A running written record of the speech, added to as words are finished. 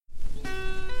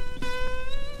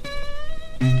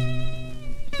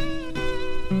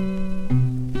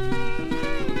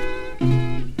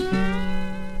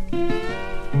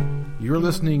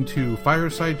listening to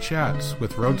Fireside Chats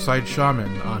with Roadside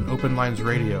Shaman on Open Lines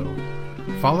Radio.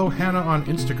 Follow Hannah on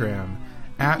Instagram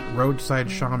at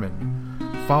Roadside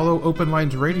Shaman. Follow Open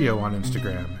Lines Radio on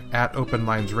Instagram at Open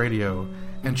Lines Radio.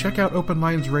 And check out Open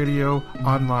Lines Radio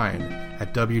online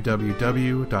at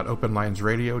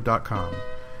www.openlinesradio.com.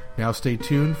 Now stay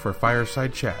tuned for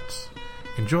Fireside Chats.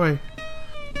 Enjoy!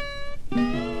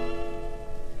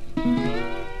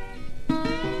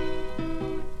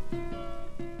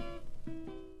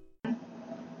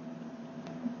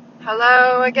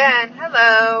 Hello again.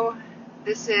 Hello.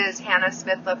 This is Hannah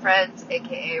Smith-LaFriends,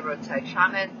 aka Roadside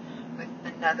Shaman, with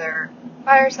another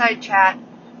Fireside Chat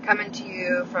coming to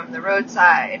you from the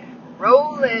roadside,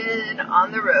 rolling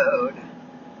on the road.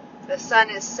 The sun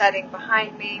is setting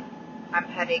behind me. I'm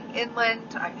heading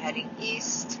inland. I'm heading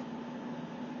east.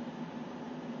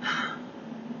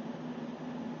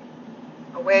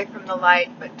 Away from the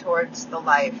light, but towards the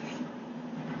life.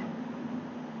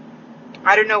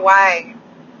 I don't know why,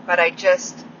 but I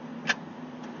just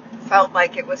felt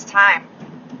like it was time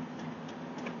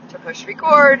to push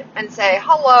record and say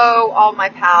hello, all my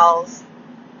pals.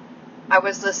 I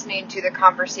was listening to the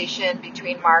conversation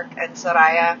between Mark and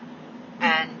Soraya,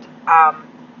 and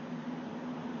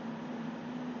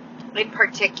in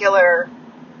particular,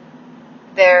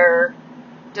 their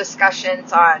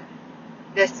discussions on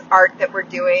this art that we're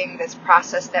doing, this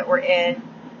process that we're in,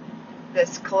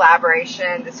 this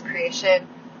collaboration, this creation.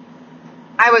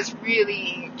 I was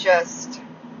really just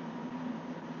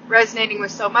resonating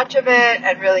with so much of it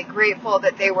and really grateful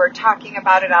that they were talking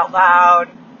about it out loud.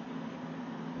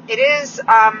 It is,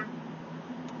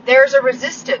 there's a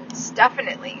resistance,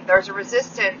 definitely. There's a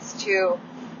resistance to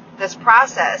this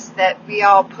process that we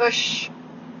all push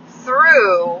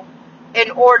through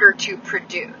in order to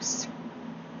produce.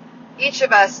 Each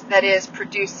of us that is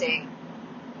producing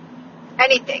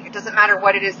anything, it doesn't matter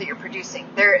what it is that you're producing,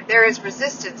 there is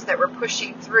resistance that we're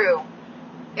pushing through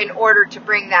in order to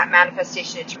bring that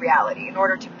manifestation into reality, in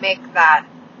order to make that,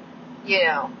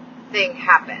 thing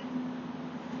happen.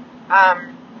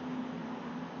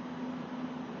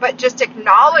 But just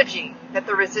acknowledging that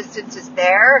the resistance is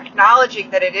there,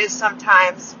 acknowledging that it is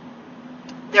sometimes,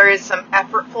 there is some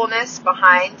effortfulness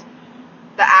behind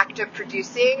the act of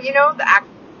producing, the act.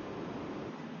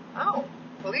 Oh,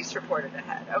 police reported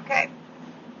ahead. Okay.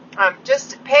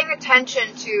 Just paying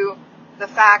attention to the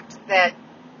fact that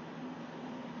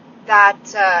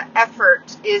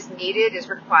effort is needed, is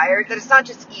required, that it's not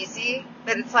just easy,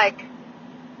 that it's like,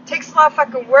 it takes a lot of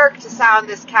fucking work to sound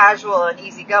this casual and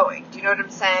easygoing. Do you know what I'm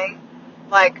saying?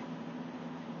 Like,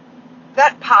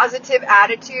 that positive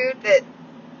attitude that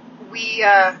we,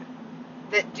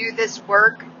 that do this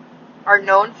work are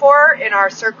known for in our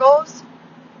circles,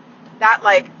 that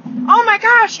like, oh my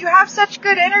gosh, you have such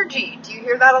good energy. Do you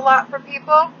hear that a lot from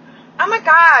people? Oh my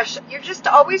gosh, you're just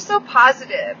always so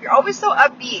positive. You're always so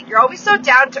upbeat. You're always so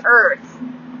down to earth.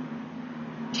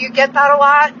 Do you get that a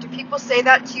lot? Do people say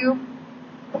that to you?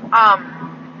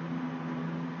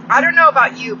 I don't know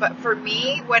about you, but for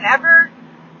me, whenever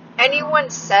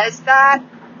anyone says that,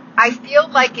 I feel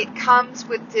like it comes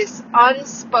with this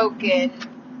unspoken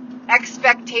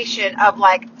expectation of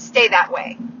like, stay that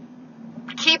way.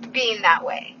 Keep being that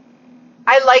way.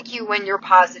 I like you when you're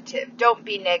positive. Don't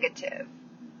be negative.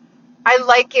 I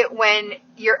like it when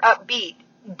you're upbeat.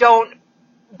 Don't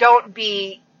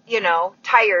be,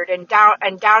 tired and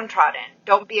downtrodden.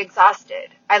 Don't be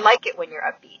exhausted. I like it when you're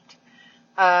upbeat.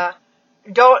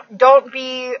 Don't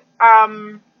be,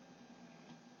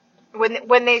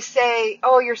 when they say,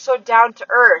 oh, you're so down to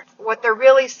earth, what they're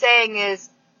really saying is,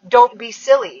 don't be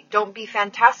silly. Don't be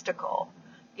fantastical,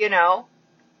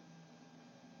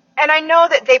 And I know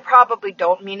that they probably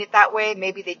don't mean it that way.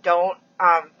 Maybe they don't,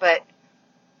 but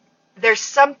there's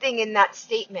something in that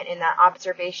statement, in that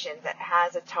observation, that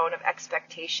has a tone of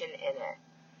expectation in it.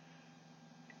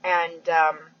 And,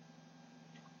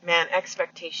 man,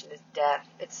 expectation is death.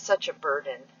 It's such a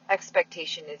burden.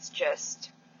 Expectation is just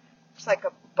like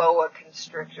a boa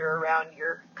constrictor around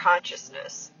your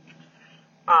consciousness.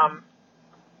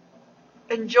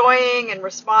 Enjoying and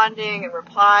responding and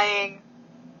replying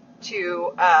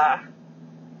to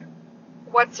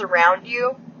what's around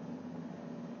you,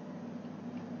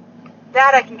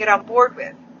 that I can get on board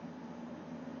with.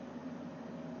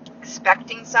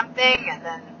 Expecting something and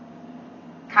then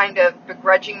kind of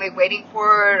begrudgingly waiting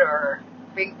for it, or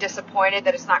being disappointed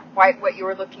that it's not quite what you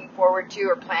were looking forward to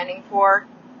or planning for,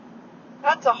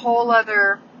 that's a whole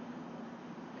other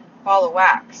ball of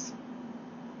wax.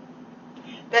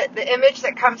 The image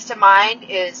that comes to mind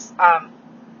is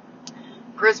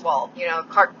Griswold,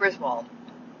 Clark Griswold.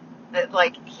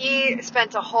 Like, he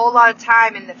spent a whole lot of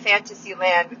time in the fantasy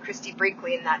land with Christy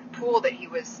Brinkley in that pool that he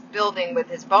was building with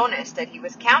his bonus that he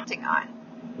was counting on.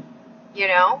 You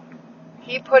know?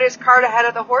 He put his cart ahead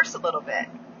of the horse a little bit.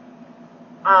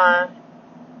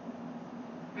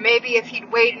 Maybe if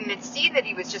he'd waited and seen that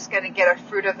he was just going to get a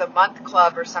Fruit of the Month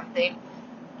club or something,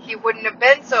 he wouldn't have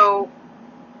been so,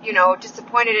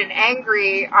 disappointed and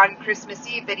angry on Christmas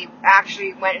Eve that he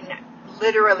actually went and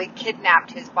literally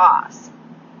kidnapped his boss.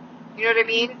 You know what I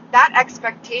mean? That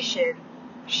expectation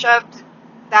shoved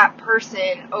that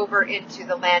person over into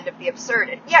the land of the absurd.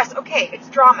 And yes, okay, it's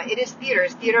drama. It is theater.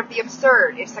 It's theater of the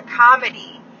absurd. It's a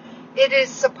comedy. It is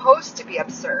supposed to be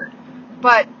absurd.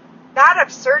 But that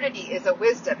absurdity is a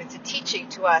wisdom. It's a teaching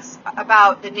to us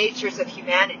about the natures of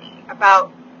humanity,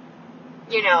 about,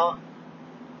 the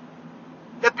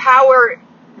power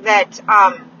that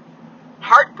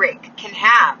heartbreak can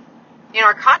have in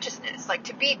our consciousness. Like,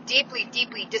 to be deeply,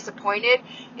 deeply disappointed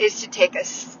is to take a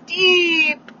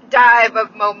steep dive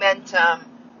of momentum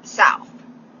south.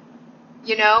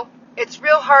 It's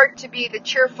real hard to be the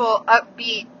cheerful,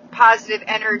 upbeat, positive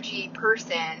energy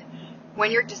person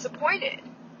when you're disappointed,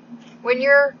 when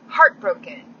you're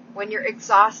heartbroken, when you're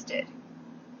exhausted,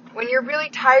 when you're really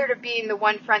tired of being the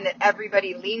one friend that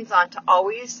everybody leans on to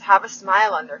always have a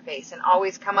smile on their face and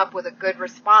always come up with a good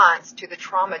response to the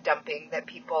trauma dumping that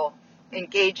people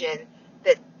engage in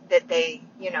that they,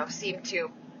 seem to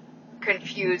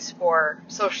confuse for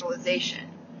socialization.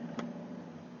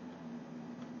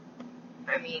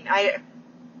 I mean,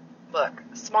 look,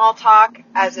 small talk,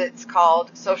 as it's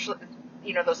called, social,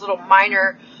 those little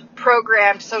minor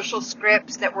programmed social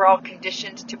scripts that we're all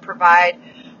conditioned to provide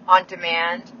on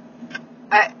demand.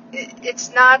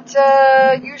 It's not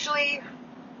usually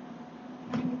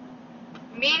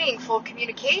meaningful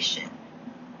communication.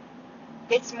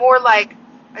 It's more like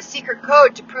a secret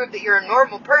code to prove that you're a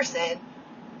normal person,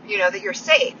 that you're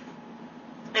safe.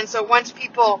 And so once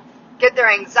people get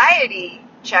their anxiety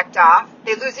checked off,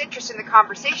 they lose interest in the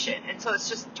conversation. And so it's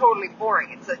just totally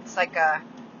boring.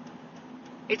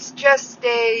 It's just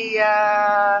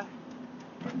a,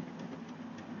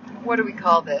 what do we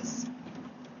call this?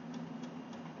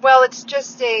 Well, it's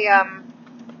just a,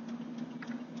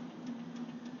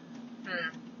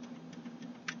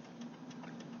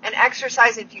 an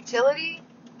exercise in futility?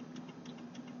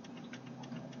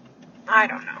 I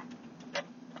don't know.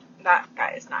 That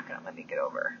guy is not going to let me get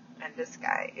over. And this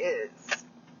guy is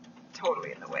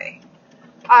totally in the way.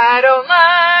 I don't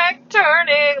like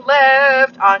turning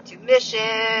left onto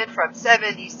Mission from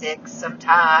 76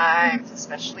 sometimes,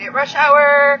 especially at rush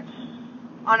hour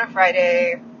on a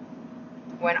Friday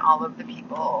when all of the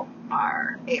people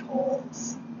are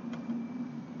a-holes.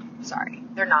 Sorry,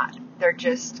 they're not. They're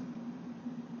just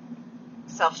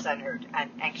self-centered and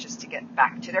anxious to get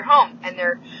back to their home and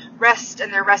their rest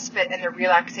and their respite and their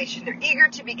relaxation. They're eager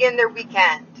to begin their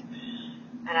weekend.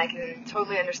 And I can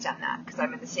totally understand that because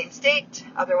I'm in the same state.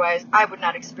 Otherwise, I would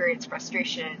not experience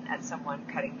frustration at someone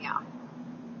cutting me off.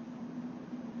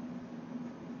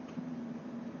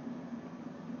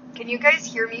 Can you guys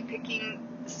hear me picking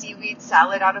seaweed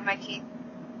salad out of my teeth?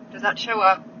 Does that show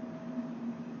up?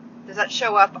 Does that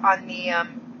show up on the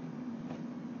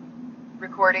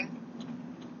recording?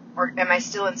 Or am I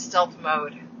still in stealth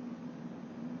mode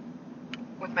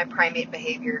with my primate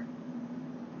behavior?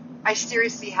 I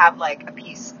seriously have like a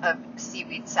piece of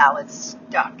seaweed salad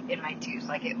stuck in my tooth.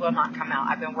 Like, it will not come out.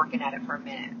 I've been working at it for a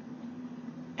minute.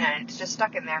 And it's just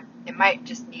stuck in there. It might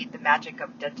just need the magic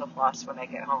of dental floss when I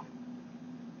get home.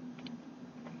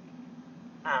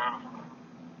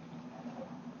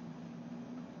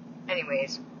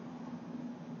 Anyways,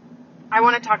 I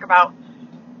want to talk about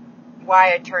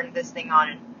why I turned this thing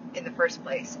on in the first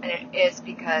place. And it is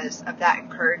because of that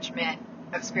encouragement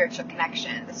of spiritual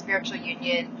connection, the spiritual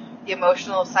union, the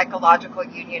emotional, psychological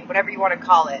union, whatever you want to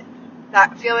call it.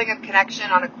 That feeling of connection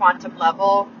on a quantum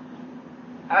level,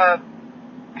 of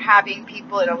having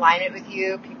people in alignment with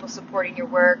you, people supporting your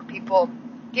work, people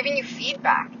giving you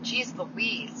feedback. Jeez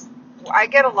Louise. I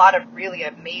get a lot of really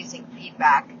amazing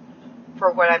feedback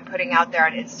for what I'm putting out there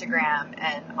on Instagram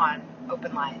and on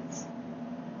Open Lines.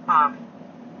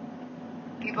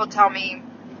 People tell me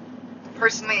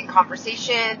personally in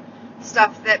conversation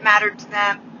stuff that mattered to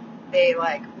them. They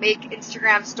make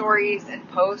Instagram stories and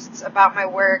posts about my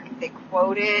work. They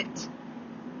quote it.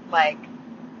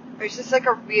 It's just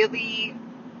a really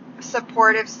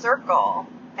supportive circle.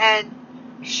 And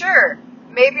sure,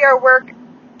 maybe our work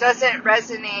doesn't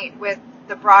resonate with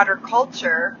the broader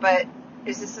culture, but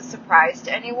is this a surprise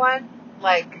to anyone?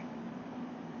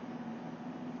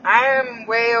 I'm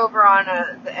way over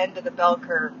on the end of the bell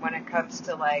curve when it comes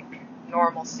to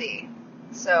normalcy.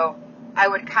 So I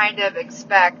would kind of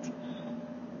expect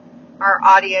our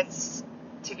audience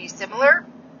to be similar,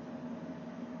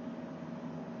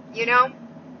 you know,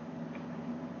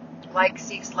 like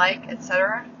seeks like,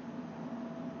 etc.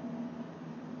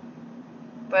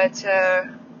 But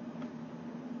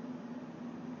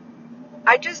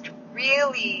I just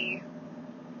really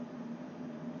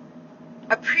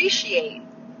appreciate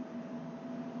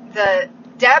the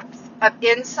depth of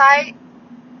insight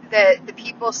that the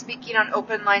people speaking on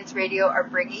Open Lines Radio are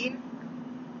bringing,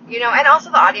 you know, and also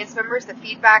the audience members, the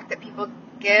feedback that people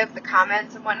give, the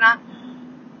comments and whatnot.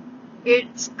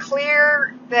 It's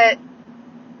clear that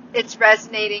it's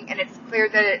resonating, and it's clear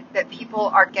that people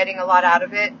are getting a lot out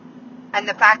of it. And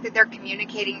the fact that they're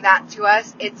communicating that to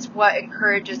us, it's what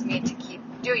encourages me to keep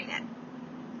doing it.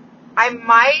 I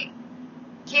might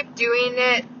keep doing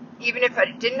it even if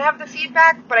I didn't have the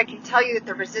feedback, but I can tell you that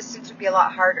the resistance would be a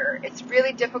lot harder. It's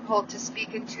really difficult to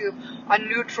speak into a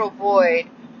neutral void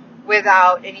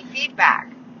without any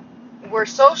feedback. We're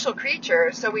social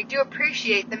creatures, so we do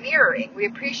appreciate the mirroring. We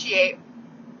appreciate,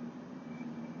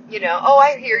 you know, oh,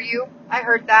 I hear you. I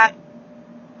heard that.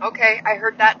 Okay, I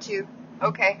heard that too.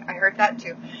 Okay, I heard that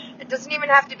too. It doesn't even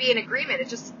have to be an agreement.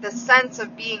 It's just the sense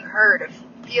of being heard, of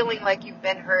feeling like you've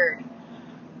been heard.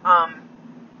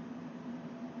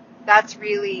 That's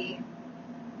really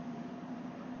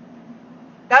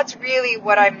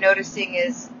what I'm noticing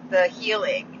is the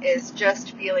healing, is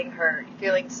just feeling heard,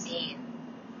 feeling seen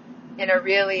in a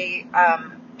really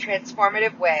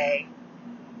transformative way.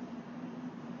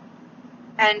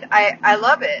 And I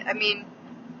love it. I mean,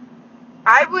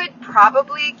 I would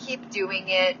probably keep doing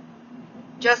it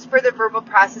just for the verbal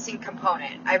processing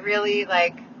component. I really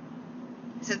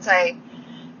since I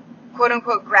quote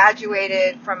unquote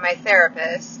graduated from my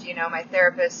therapist, you know, my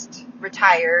therapist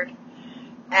retired,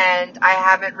 and I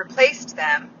haven't replaced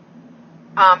them,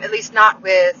 at least not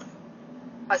with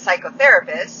a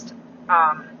psychotherapist.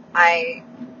 I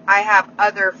have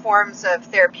other forms of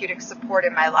therapeutic support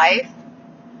in my life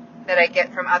that I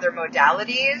get from other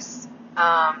modalities,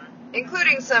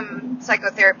 including some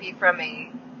psychotherapy from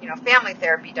a, you know, family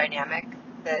therapy dynamic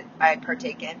that I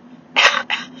partake in,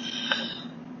 that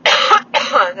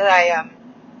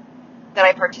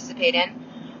I participate in.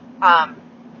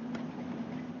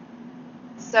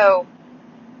 So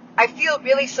I feel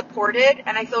really supported,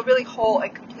 and I feel really whole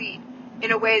and complete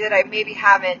in a way that I maybe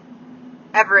haven't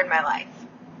ever in my life.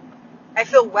 I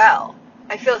feel well.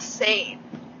 I feel sane.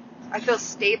 I feel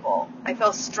stable. I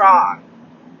feel strong.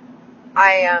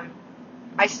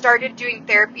 I started doing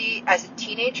therapy as a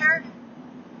teenager.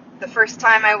 The first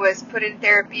time I was put in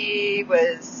therapy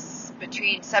was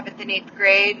between 7th and 8th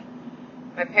grade.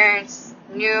 My parents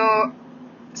knew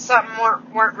something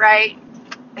weren't right,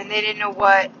 and they didn't know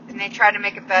what, and they tried to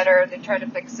make it better. They tried to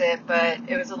fix it, but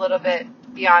it was a little bit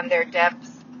beyond their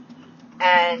depth,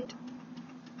 and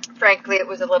frankly, it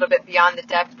was a little bit beyond the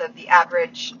depth of the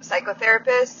average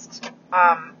psychotherapist.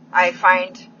 I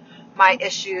find my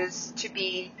issues to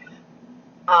be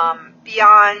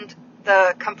beyond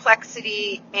the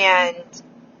complexity and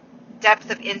depth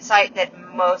of insight that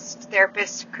most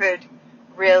therapists could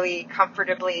really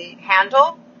comfortably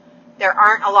handle. There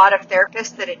aren't a lot of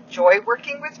therapists that enjoy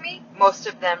working with me. Most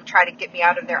of them try to get me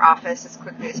out of their office as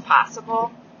quickly as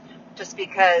possible, just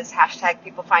because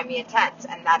 #people find me intense,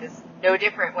 and that is no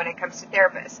different when it comes to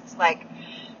therapists. Like,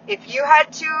 if you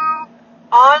had to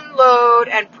unload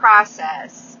and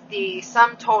process the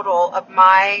sum total of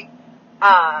my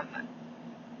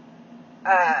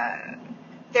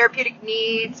therapeutic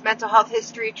needs, mental health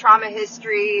history, trauma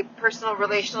history, personal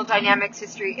relational dynamics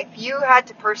history, if you had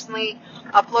to personally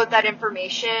upload that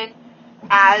information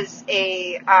as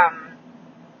a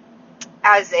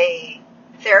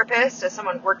therapist, as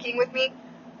someone working with me,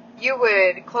 you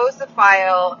would close the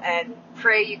file and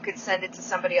pray you could send it to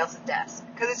somebody else's desk.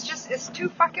 Because it's too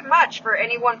fucking much for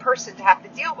any one person to have to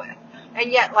deal with.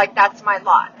 And yet, that's my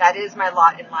lot. That is my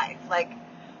lot in life.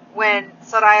 When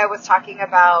Soraya was talking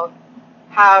about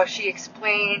how she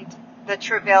explained the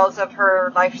travails of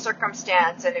her life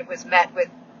circumstance, and it was met with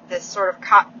this sort of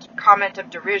comment of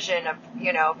derision of,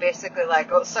 you know, basically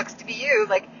oh, it sucks to be you.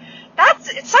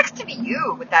 It sucks to be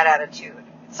you with that attitude.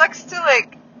 It sucks to,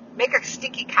 make a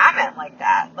stinky comment like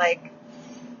that.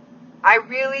 I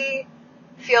really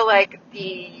feel like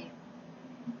the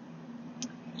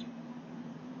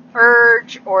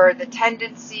urge or the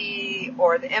tendency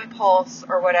or the impulse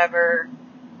or whatever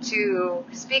to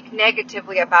speak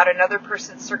negatively about another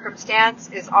person's circumstance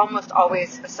is almost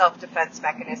always a self-defense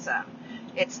mechanism.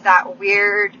 It's that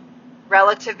weird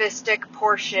relativistic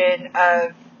portion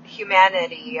of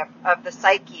humanity, of the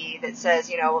psyche that says,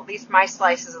 you know, at least my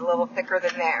slice is a little thicker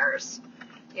than theirs.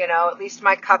 You know, at least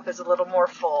my cup is a little more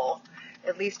full.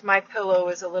 At least my pillow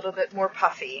is a little bit more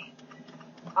puffy.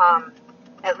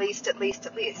 At least.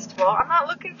 Well, I'm not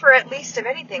looking for at least of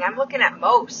anything. I'm looking at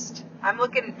most. I'm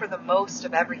looking for the most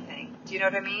of everything. Do you know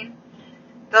what I mean?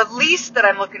 The least that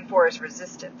I'm looking for is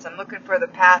resistance. I'm looking for the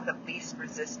path of least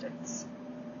resistance.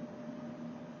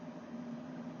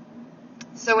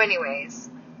 So anyways,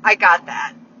 I got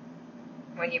that.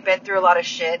 When you've been through a lot of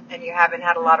shit and you haven't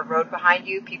had a lot of road behind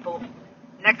you, people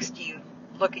next to you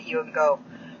look at you and go,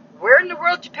 where in the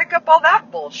world did you pick up all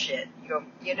that bullshit? You go,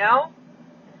 you know?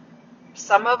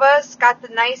 Some of us got the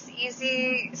nice,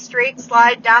 easy, straight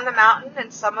slide down the mountain,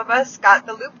 and some of us got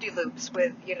the loop-de-loops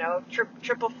with, you know,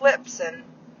 triple flips and,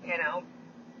 you know,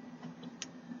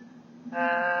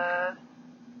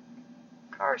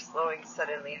 car slowing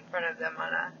suddenly in front of them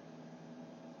on a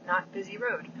not busy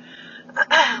road.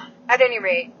 At any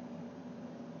rate,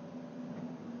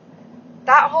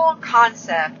 that whole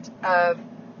concept of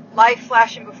life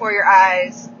flashing before your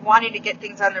eyes, wanting to get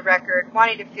things on the record,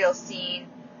 wanting to feel seen,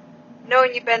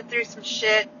 knowing you've been through some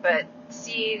shit, but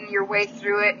seeing your way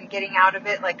through it and getting out of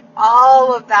it, like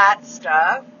all of that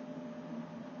stuff,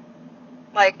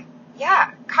 like,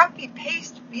 yeah, copy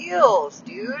paste feels,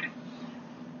 dude.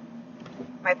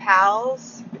 My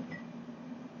pals.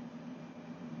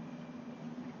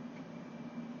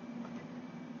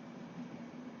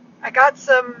 I got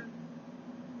some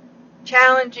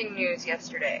challenging news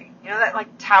yesterday. You know that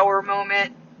like tower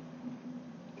moment?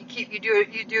 You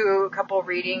do a couple of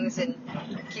readings and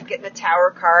keep getting the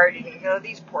tower card, and you go,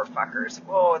 these poor fuckers.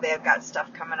 Whoa, they've got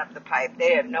stuff coming up the pipe.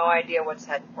 They have no idea what's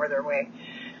heading for their way.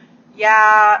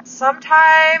 Yeah,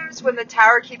 sometimes when the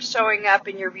tower keeps showing up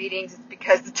in your readings, it's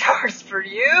because the tower's for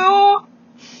you,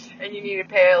 and you need to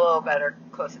pay a little better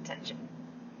close attention.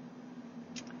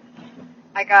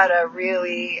 I got a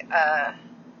really, a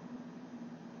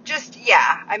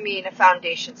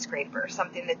foundation scraper,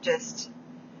 something that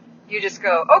you just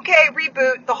go, okay,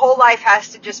 reboot, the whole life has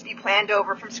to just be planned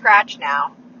over from scratch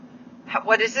now.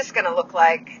 What is this going to look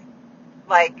like?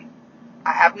 Like,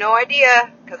 I have no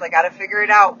idea, because I got to figure it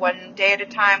out one day at a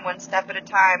time, one step at a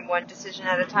time, one decision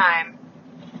at a time,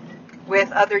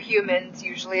 with other humans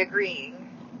usually agreeing,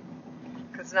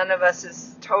 because none of us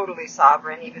is totally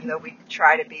sovereign, even though we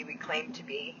try to be, we claim to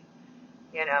be,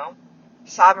 you know.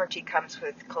 Sovereignty comes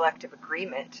with collective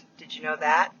agreement. Did you know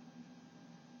that?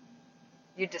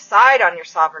 You decide on your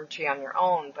sovereignty on your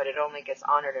own, but it only gets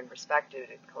honored and respected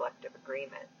in collective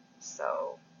agreement.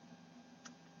 So,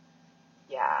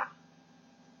 yeah.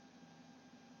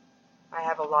 I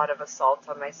have a lot of assault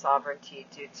on my sovereignty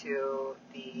due to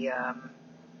the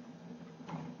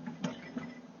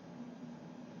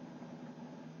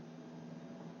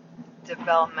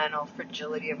developmental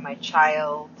fragility of my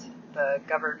child. The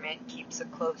government keeps a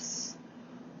close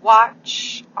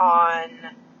watch on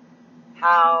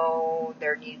how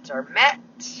their needs are met,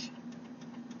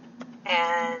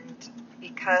 and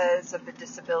because of the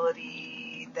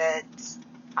disability that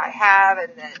I have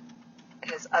and that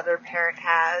his other parent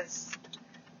has,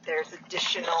 there's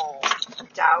additional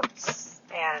doubts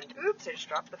and, oops, I just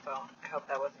dropped the phone. I hope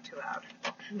that wasn't too loud.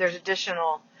 There's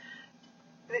additional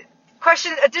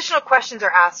questions are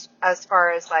asked as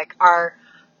far as like our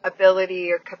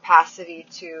ability or capacity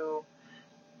to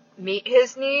meet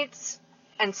his needs.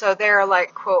 And so they're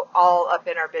like, quote, all up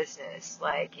in our business,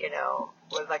 like, you know,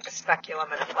 with like a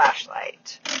speculum and a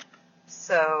flashlight.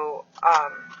 So,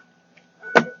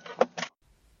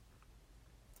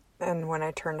 and when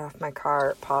I turned off my car,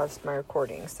 it paused my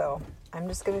recording. So I'm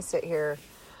just going to sit here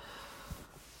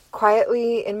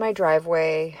quietly in my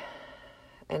driveway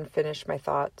and finish my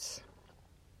thoughts.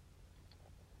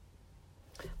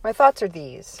 My thoughts are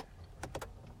these.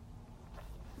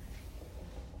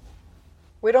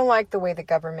 We don't like the way the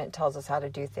government tells us how to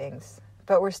do things,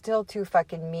 but we're still too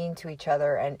fucking mean to each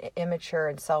other and immature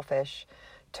and selfish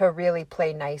to really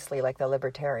play nicely like the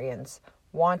libertarians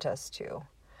want us to.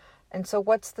 And so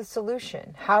what's the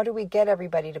solution? How do we get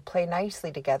everybody to play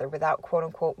nicely together without, quote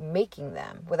unquote, making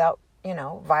them, without, you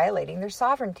know, violating their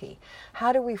sovereignty?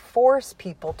 How do we force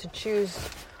people to choose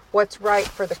what's right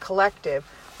for the collective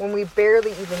when we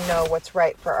barely even know what's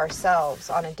right for ourselves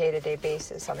on a day-to-day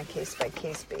basis, on a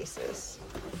case-by-case basis?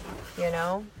 You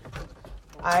know?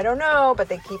 I don't know, but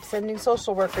they keep sending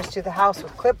social workers to the house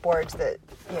with clipboards that,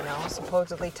 you know,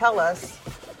 supposedly tell us.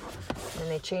 And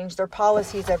they change their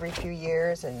policies every few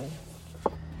years and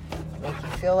make you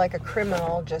feel like a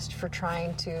criminal just for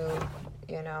trying to,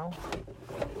 you know,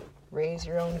 raise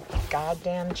your own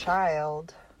goddamn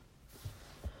child.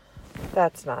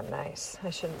 That's not nice. I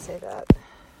shouldn't say that.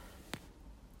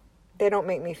 They don't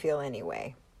make me feel any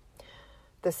way.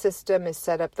 the system is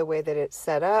set up the way that it's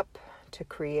set up to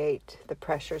create the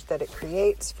pressures that it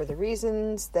creates for the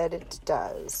reasons that it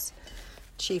does,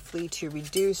 chiefly to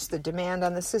reduce the demand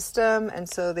on the system. And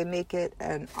so they make it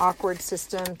an awkward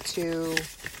system to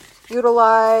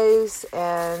utilize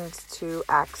and to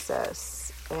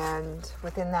access. And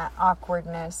within that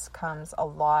awkwardness comes a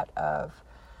lot of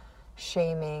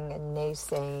shaming and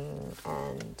naysaying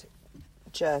and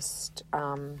just,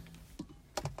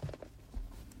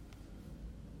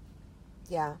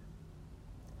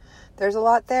 there's a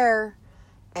lot there.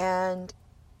 And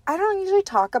I don't usually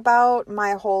talk about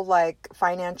my whole like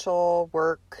financial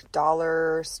work,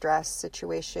 dollar stress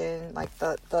situation, like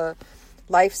the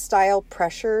lifestyle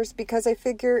pressures, because I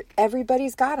figure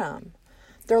everybody's got them.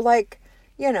 They're like,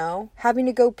 having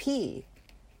to go pee.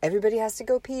 Everybody has to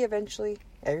go pee eventually.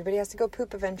 Everybody has to go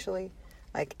poop eventually.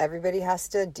 Like, everybody has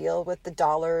to deal with the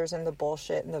dollars and the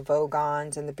bullshit and the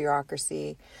vogons and the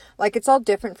bureaucracy. Like, it's all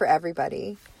different for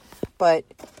everybody. But,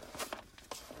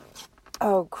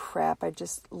 oh crap, I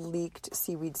just leaked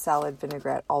seaweed salad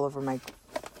vinaigrette all over my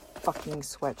fucking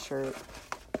sweatshirt.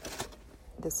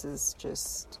 This is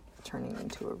just turning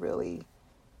into a really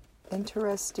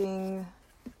interesting...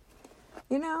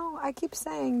 I keep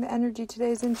saying the energy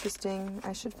today is interesting.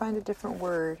 I should find a different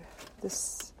word.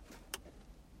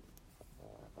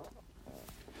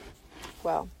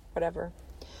 Well, whatever.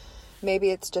 Maybe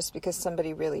it's just because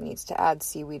somebody really needs to add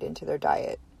seaweed into their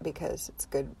diet because it's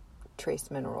good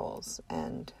trace minerals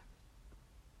and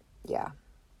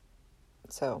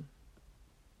so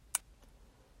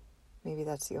maybe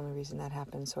that's the only reason that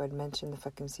happened. So I'd mention the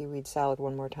fucking seaweed salad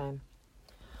one more time.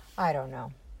 I don't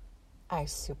know. I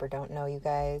super don't know, you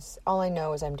guys. All I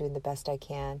know is I'm doing the best I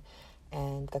can,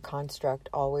 and the construct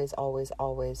always, always,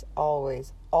 always,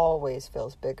 always, always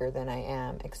feels bigger than I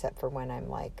am, except for when I'm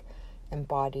like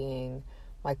embodying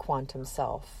my quantum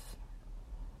self.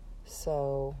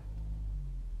 So,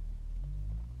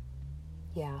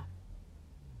 yeah.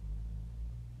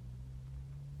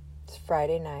 It's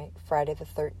Friday night, Friday the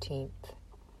 13th.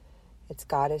 It's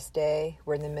Goddess Day.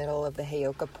 We're in the middle of the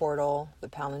Heyoka portal, the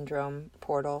palindrome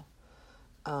portal.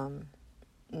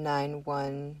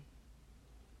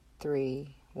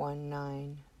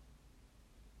 91319.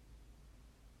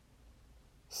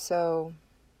 So,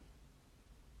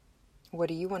 what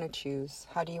do you want to choose?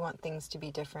 How do you want things to be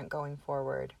different going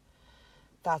forward?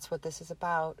 That's what this is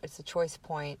about. It's a choice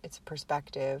point. It's a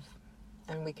perspective.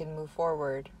 And we can move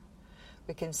forward.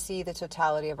 We can see the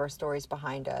totality of our stories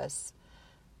behind us.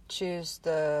 Choose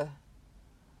the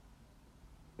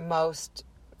most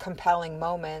compelling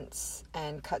moments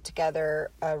and cut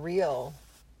together a reel,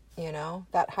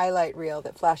 that highlight reel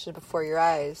that flashes before your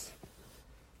eyes.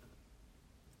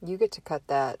 You get to cut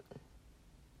that.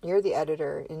 You're the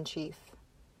editor-in-chief.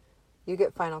 You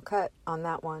get final cut on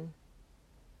that one.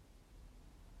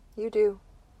 You do.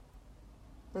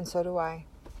 And so do I.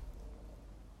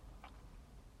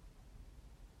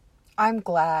 I'm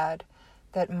glad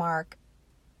that Mark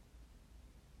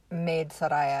made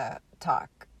Saraya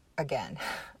talk again.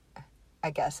 I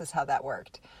guess is how that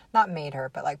worked. Not made her,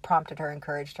 but like prompted her,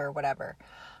 encouraged her, whatever.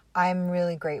 I'm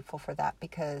really grateful for that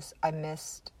because I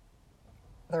missed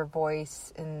their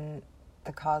voice in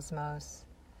the cosmos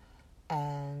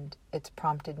and it's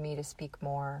prompted me to speak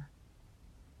more.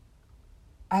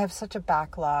 I have such a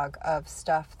backlog of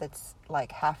stuff that's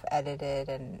like half edited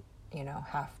and,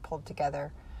 half pulled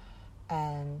together.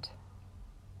 And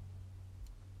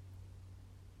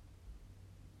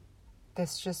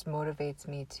this just motivates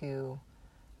me to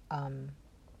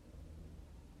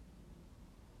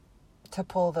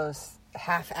pull those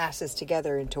half asses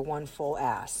together into one full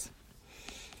ass.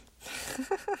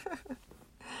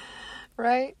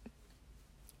 Right?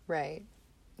 Right.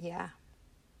 Yeah.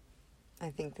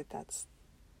 I think that's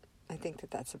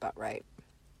about right.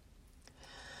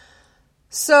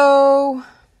 So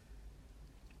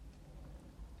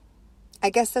I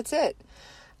guess that's it.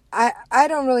 I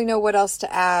don't really know what else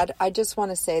to add. I just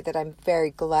want to say that I'm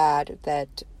very glad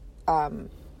that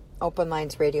Open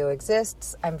Lines Radio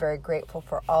exists. I'm very grateful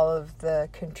for all of the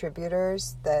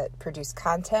contributors that produce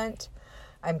content.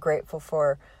 I'm grateful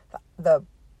for the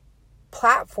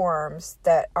platforms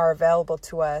that are available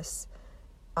to us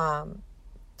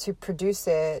to produce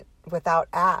it without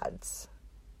ads.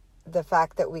 The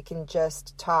fact that we can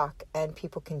just talk and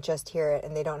people can just hear it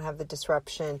and they don't have the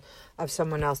disruption of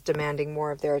someone else demanding more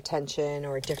of their attention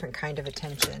or a different kind of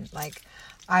attention. Like,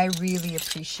 I really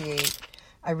appreciate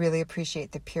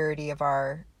the purity of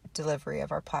our delivery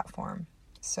of our platform.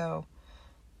 So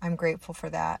I'm grateful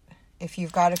for that. If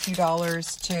you've got a few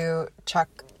dollars to chuck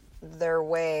their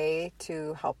way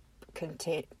to help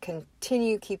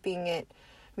continue keeping it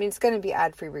I mean, it's going to be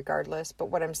ad-free regardless, but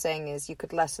what I'm saying is you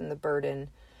could lessen the burden.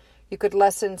 You could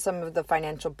lessen some of the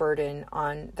financial burden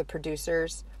on the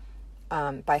producers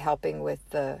by helping with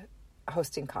the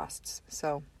hosting costs.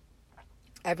 So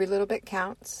every little bit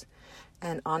counts.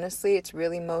 And honestly, it's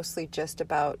really mostly just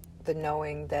about the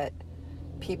knowing that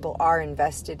people are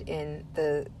invested in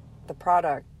the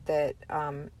product, that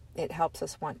it helps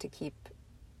us want to keep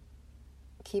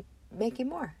making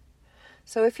more.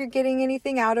 So if you're getting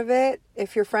anything out of it,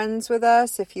 if you're friends with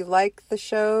us, if you like the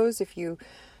shows, if you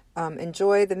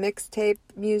enjoy the mixtape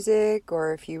music,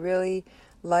 or if you really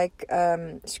like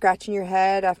scratching your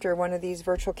head after one of these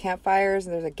virtual campfires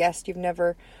and there's a guest you've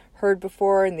never heard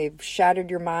before and they've shattered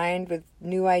your mind with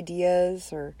new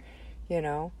ideas, or,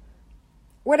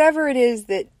 whatever it is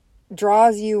that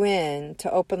draws you in to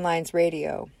Open Lines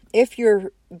Radio. If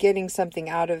you're getting something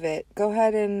out of it, go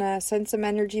ahead and send some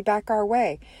energy back our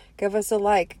way. Give us a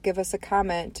like, give us a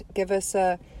comment, give us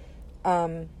a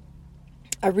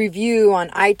review on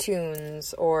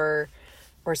iTunes or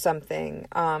something.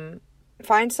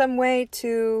 Find some way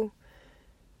to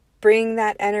bring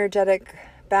that energetic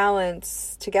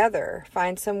balance together.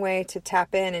 Find some way to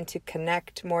tap in and to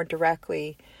connect more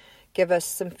directly. Give us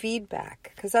some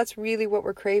feedback, because that's really what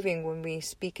we're craving when we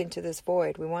speak into this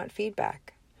void. We want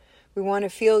feedback. We want to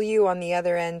feel you on the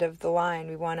other end of the line.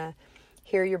 We want to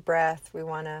hear your breath. We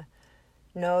want to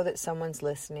know that someone's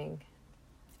listening.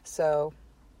 So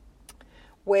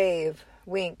wave,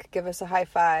 wink, give us a high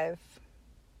five.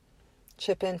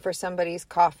 Chip in for somebody's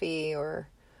coffee or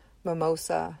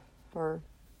mimosa or,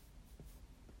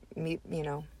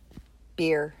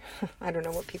 beer. I don't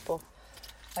know what people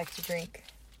like to drink.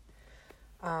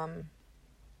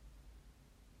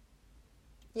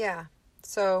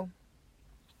 So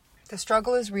the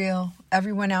struggle is real.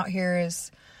 Everyone out here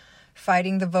is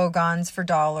fighting the Vogons for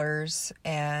dollars,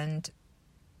 and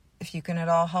if you can at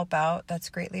all help out, that's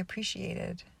greatly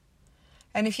appreciated.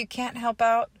 And if you can't help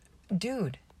out,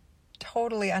 dude,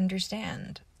 totally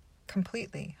understand.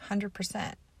 Completely.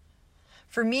 100%.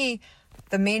 For me,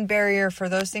 the main barrier for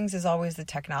those things is always the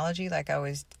technology. Like, I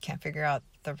always can't figure out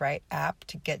the right app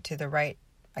to get to the right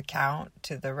account,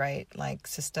 to the right,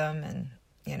 system, and,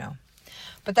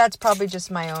 But that's probably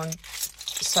just my own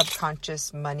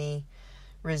subconscious money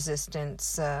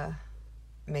resistance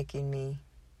making me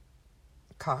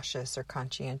cautious or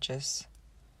conscientious.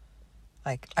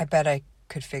 I bet I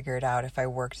could figure it out if I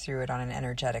worked through it on an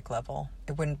energetic level.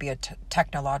 It wouldn't be a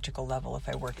technological level if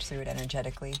I worked through it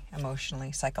energetically,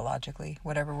 emotionally, psychologically,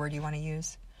 whatever word you want to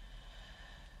use.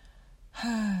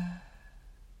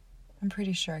 I'm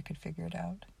pretty sure I could figure it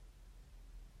out.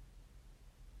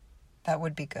 That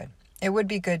would be good. It would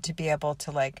be good to be able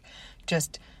to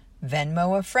just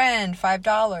Venmo a friend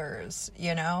 $5,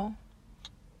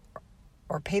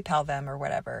 or PayPal them or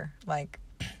whatever.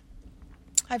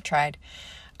 I've tried.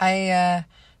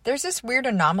 There's this weird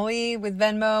anomaly with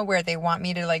Venmo where they want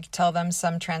me to tell them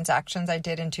some transactions I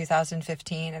did in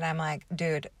 2015. And I'm like,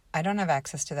 dude, I don't have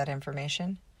access to that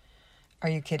information. Are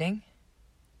you kidding?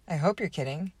 I hope you're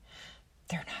kidding.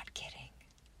 They're not kidding.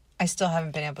 I still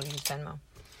haven't been able to use Venmo.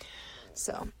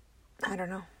 So, I don't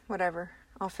know. Whatever.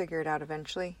 I'll figure it out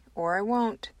eventually. Or I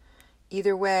won't.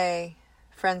 Either way,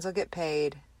 friends will get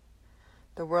paid.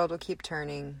 The world will keep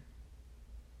turning.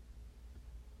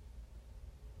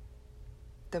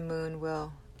 The moon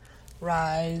will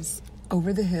rise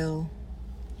over the hill,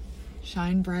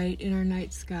 shine bright in our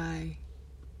night sky.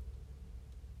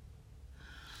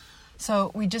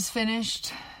 So we just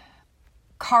finished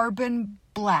Carbon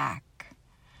Black,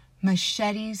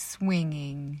 Machete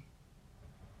Swinging,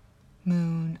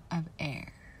 Moon of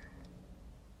Air.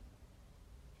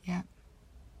 Yep.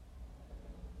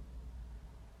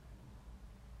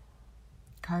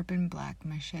 Carbon Black,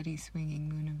 Machete Swinging,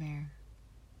 Moon of Air.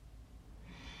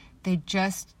 They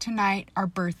just tonight are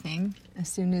birthing as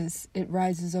soon as it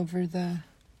rises over the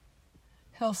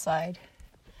hillside.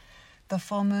 The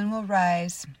full moon will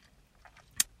rise,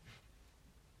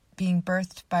 being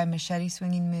birthed by Machete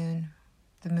Swinging Moon.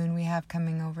 The moon we have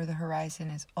coming over the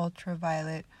horizon is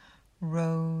ultraviolet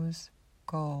rose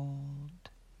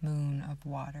gold moon of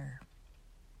water.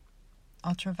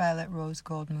 Ultraviolet rose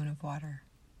gold moon of water.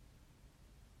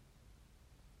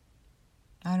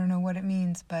 I don't know what it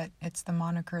means, but it's the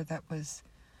moniker that was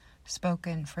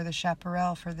spoken for the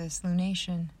chaparral for this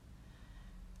lunation.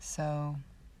 So,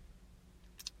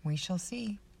 we shall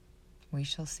see. We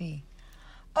shall see.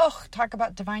 Oh, talk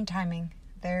about divine timing.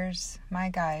 There's my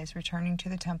guys returning to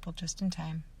the temple just in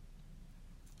time.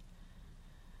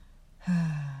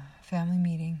 Family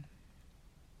meeting.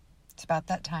 It's about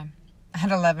that time.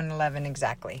 At 11:11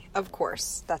 exactly. Of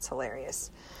course. That's hilarious.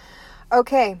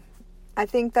 Okay. I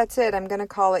think that's it. I'm going to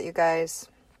call it, you guys.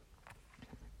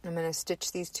 I'm going to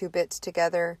stitch these 2 bits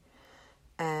together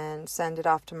and send it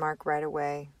off to Mark right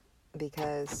away,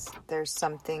 because there's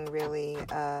something really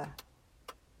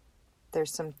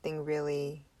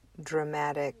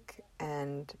dramatic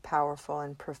and powerful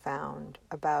and profound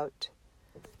about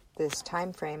this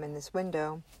time frame and this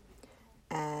window.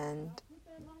 And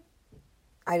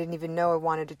I didn't even know I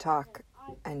wanted to talk,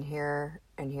 and here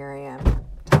I am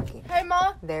talking. Hey,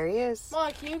 Ma. There he is.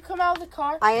 Ma, can you come out of the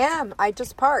car? I am. I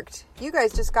just parked. You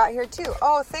guys just got here too.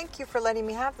 Oh, thank you for letting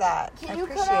me have that. Can I you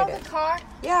appreciate come out it. of the car?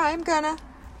 Yeah, I'm gonna.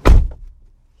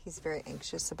 He's very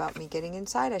anxious about me getting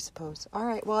inside, I suppose. All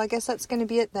right. Well, I guess that's going to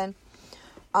be it then.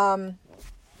 I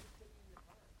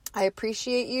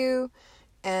appreciate you,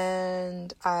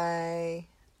 and I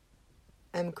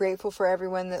am grateful for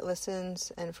everyone that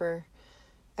listens and for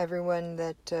everyone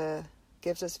that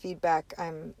gives us feedback.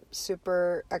 I'm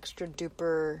super extra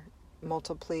duper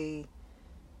multiply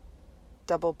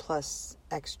double plus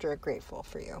extra grateful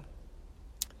for you.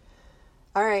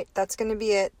 All right, that's going to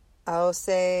be it. I'll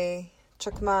say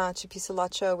chakma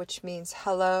chipisalacho, which means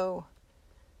hello.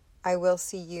 I will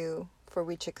see you. For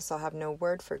we chickas, I'll have no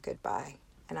word for goodbye.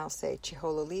 And I'll say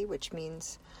chihololi, which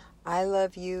means I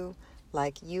love you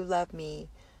like you love me,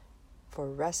 for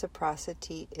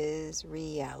reciprocity is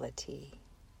reality.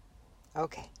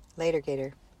 Okay, later,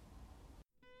 Gator.